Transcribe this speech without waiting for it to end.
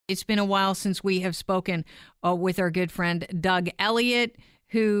It's been a while since we have spoken with our good friend Doug Elliott,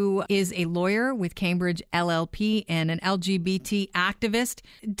 who is a lawyer with Cambridge LLP and an LGBT activist.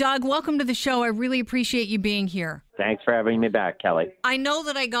 Doug, welcome to the show. I really appreciate you being here. Thanks for having me back, Kelly. I know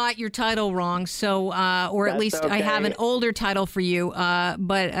that I got your title wrong, so or at That's least okay. I have an older title for you,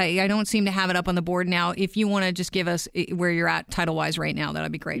 but I don't seem to have it up on the board now. If you want to just give us where you're at title-wise right now,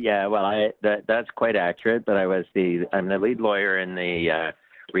 that'd be great. Yeah, well, that's quite accurate, but I'm the lead lawyer in the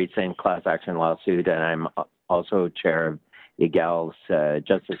recent class action lawsuit, and I'm also chair of EGAL's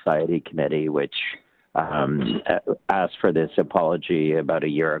Justice Society Committee, which asked for this apology about a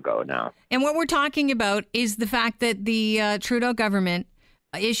year ago now. And what we're talking about is the fact that the Trudeau government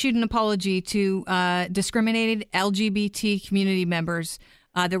issued an apology to discriminated LGBT community members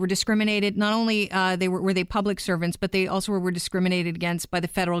that were discriminated. Not only were they public servants, but they also were discriminated against by the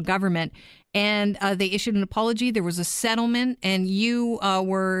federal government. And they issued an apology. There was a settlement, and you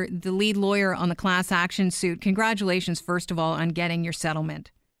were the lead lawyer on the class action suit. Congratulations, first of all, on getting your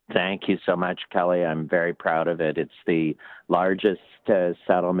settlement. Thank you so much, Kelly. I'm very proud of it. It's the largest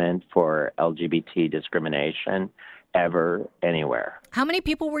settlement for LGBT discrimination ever anywhere. How many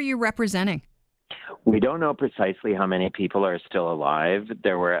people were you representing? We don't know precisely how many people are still alive.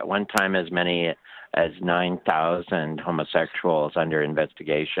 There were at one time as many as 9,000 homosexuals under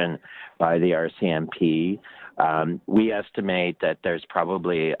investigation by the RCMP. We estimate that there's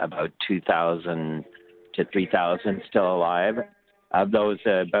probably about 2,000 to 3,000 still alive. Of those,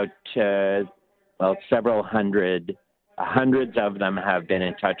 several hundreds of them have been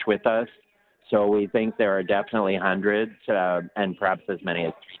in touch with us. So we think there are definitely hundreds and perhaps as many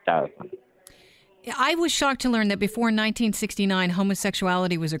as 3,000. I was shocked to learn that before 1969,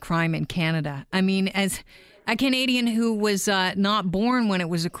 homosexuality was a crime in Canada. I mean, as a Canadian who was not born when it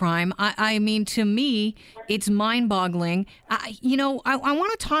was a crime, I mean, to me, it's mind-boggling. I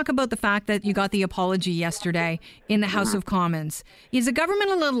want to talk about the fact that you got the apology yesterday in the House of Commons. Is the government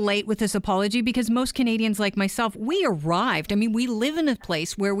a little late with this apology? Because most Canadians like myself, we arrived. I mean, we live in a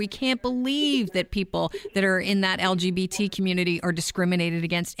place where we can't believe that people that are in that LGBT community are discriminated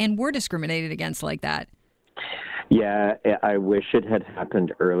against, and were discriminated against like that. Yeah, I wish it had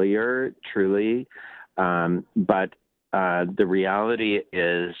happened earlier, truly. But the reality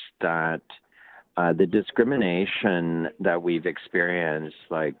is that the discrimination that we've experienced,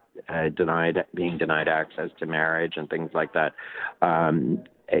 like being denied access to marriage and things like that,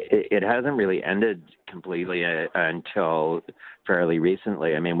 it hasn't really ended completely until fairly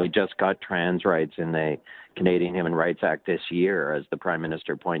recently. I mean, we just got trans rights in the Canadian Human Rights Act this year, as the Prime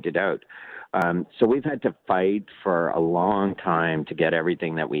Minister pointed out. So we've had to fight for a long time to get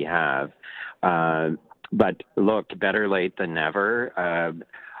everything that we have. But look, better late than never.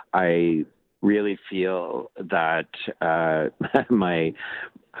 I really feel that my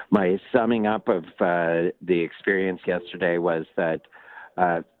summing up of the experience yesterday was that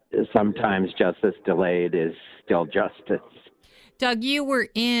sometimes justice delayed is still justice. Doug, you were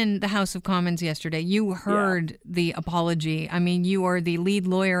in the House of Commons yesterday. You heard the apology. I mean, you are the lead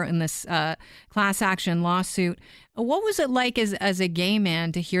lawyer in this class action lawsuit. What was it like as a gay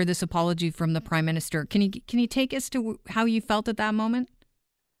man to hear this apology from the Prime Minister? Can you take us to how you felt at that moment?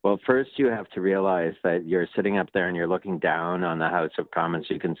 Well, first you have to realize that you're sitting up there and you're looking down on the House of Commons.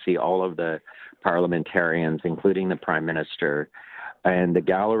 You can see all of the parliamentarians, including the Prime Minister, and the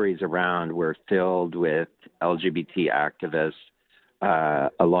galleries around were filled with LGBT activists.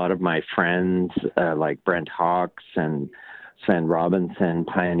 A lot of my friends, like Brent Hawkes and Sven Robinson,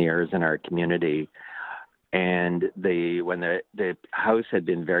 pioneers in our community. And when the House had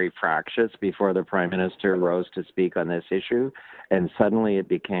been very fractious before the Prime Minister rose to speak on this issue, and suddenly it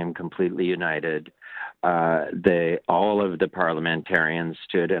became completely united. All of the parliamentarians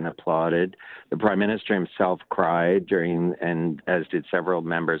stood and applauded. The Prime Minister himself cried and as did several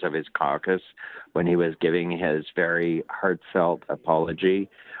members of his caucus when he was giving his very heartfelt apology.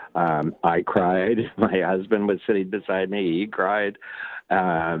 I cried. My husband was sitting beside me. He cried.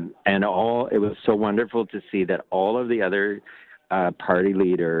 It was so wonderful to see that all of the other party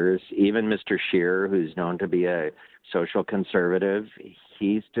leaders, even Mr. Scheer, who's known to be a social conservative,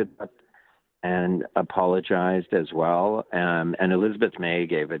 he stood up and apologized as well. And Elizabeth May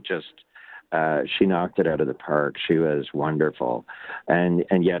gave it she knocked it out of the park. She was wonderful. And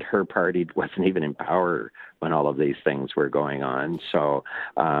yet her party wasn't even in power when all of these things were going on. So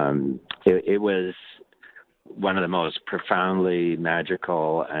it was one of the most profoundly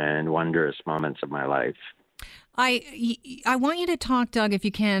magical and wondrous moments of my life. I want you to talk, Doug, if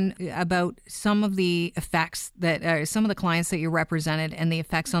you can, about some of the effects that some of the clients that you represented and the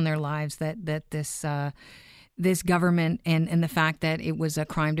effects on their lives that this this government and the fact that it was a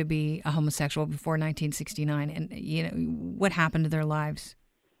crime to be a homosexual before 1969, and what happened to their lives?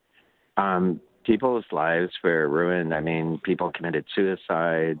 People's lives were ruined. I mean, people committed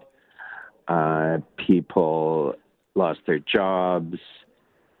suicide. People lost their jobs.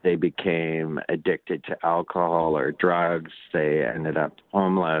 They became addicted to alcohol or drugs. They ended up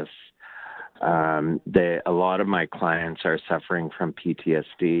homeless. A lot of my clients are suffering from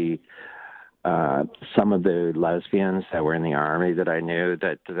PTSD. Some of the lesbians that were in the Army that I knew,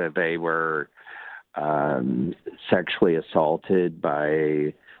 that they were sexually assaulted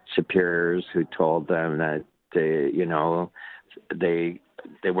by superiors who told them that they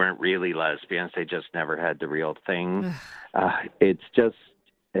weren't really lesbians. They just never had the real thing. It's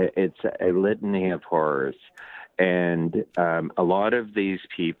a litany of horrors. And a lot of these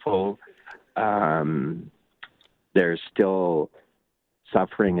people, they're still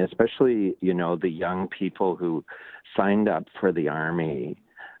suffering, especially, the young people who signed up for the Army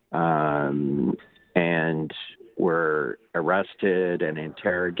and were arrested and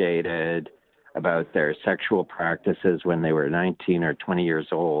interrogated about their sexual practices when they were 19 or 20 years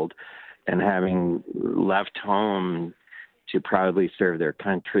old, and having left home to proudly serve their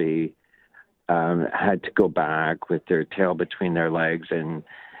country, had to go back with their tail between their legs and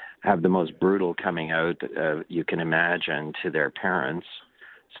have the most brutal coming out you can imagine to their parents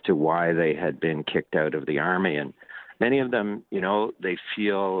as to why they had been kicked out of the Army. And many of them, they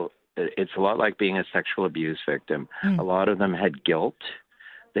feel it's a lot like being a sexual abuse victim. A lot of them had guilt.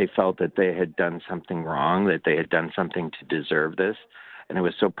 They felt that they had done something wrong, that they had done something to deserve this. And it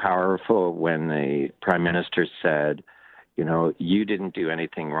was so powerful when the Prime Minister said, you didn't do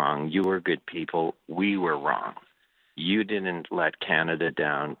anything wrong. You were good people. We were wrong. You didn't let Canada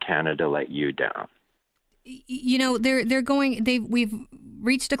down. Canada let you down. We've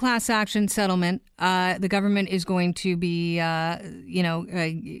reached a class action settlement. The government is going to be,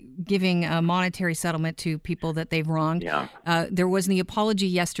 giving a monetary settlement to people that they've wronged. Yeah. There was the apology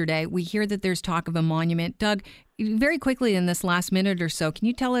yesterday. We hear that there's talk of a monument. Doug, very quickly in this last minute or so, can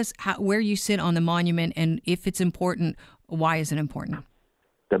you tell us where you sit on the monument, and if it's important, why is it important?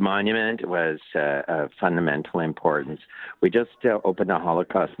 The monument was of fundamental importance. We just opened a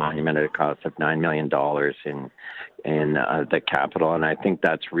Holocaust monument at a cost of $9 million in the capital, and I think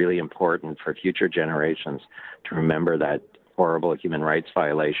that's really important for future generations to remember that horrible human rights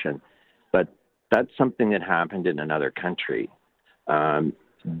violation. But that's something that happened in another country.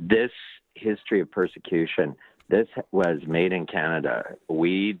 This history of persecution, this was made in Canada.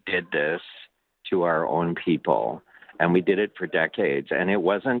 We did this to our own people. And we did it for decades. And it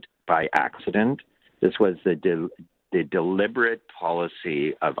wasn't by accident. This was the deliberate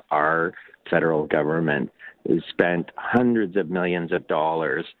policy of our federal government, who spent hundreds of millions of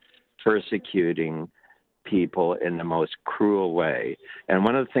dollars persecuting people in the most cruel way. And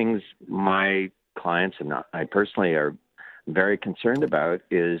one of the things my clients and I personally are very concerned about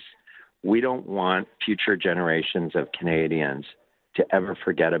is we don't want future generations of Canadians to ever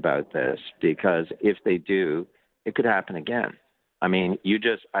forget about this, because if they do, it could happen again. I mean,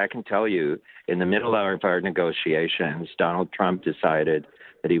 I can tell you, in the middle of our negotiations, Donald Trump decided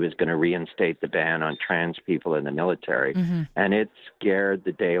that he was going to reinstate the ban on trans people in the military. Mm-hmm. And it scared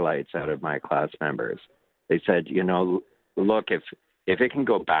the daylights out of my class members. They said, look, if it can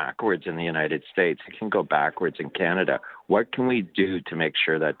go backwards in the United States, it can go backwards in Canada. What can we do to make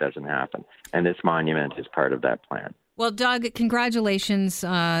sure that doesn't happen? And this monument is part of that plan. Well, Doug, congratulations.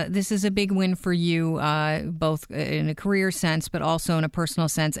 This is a big win for you, both in a career sense, but also in a personal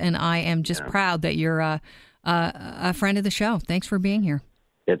sense. And I am just proud that you're a friend of the show. Thanks for being here.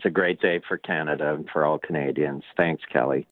 It's a great day for Canada and for all Canadians. Thanks, Kelly.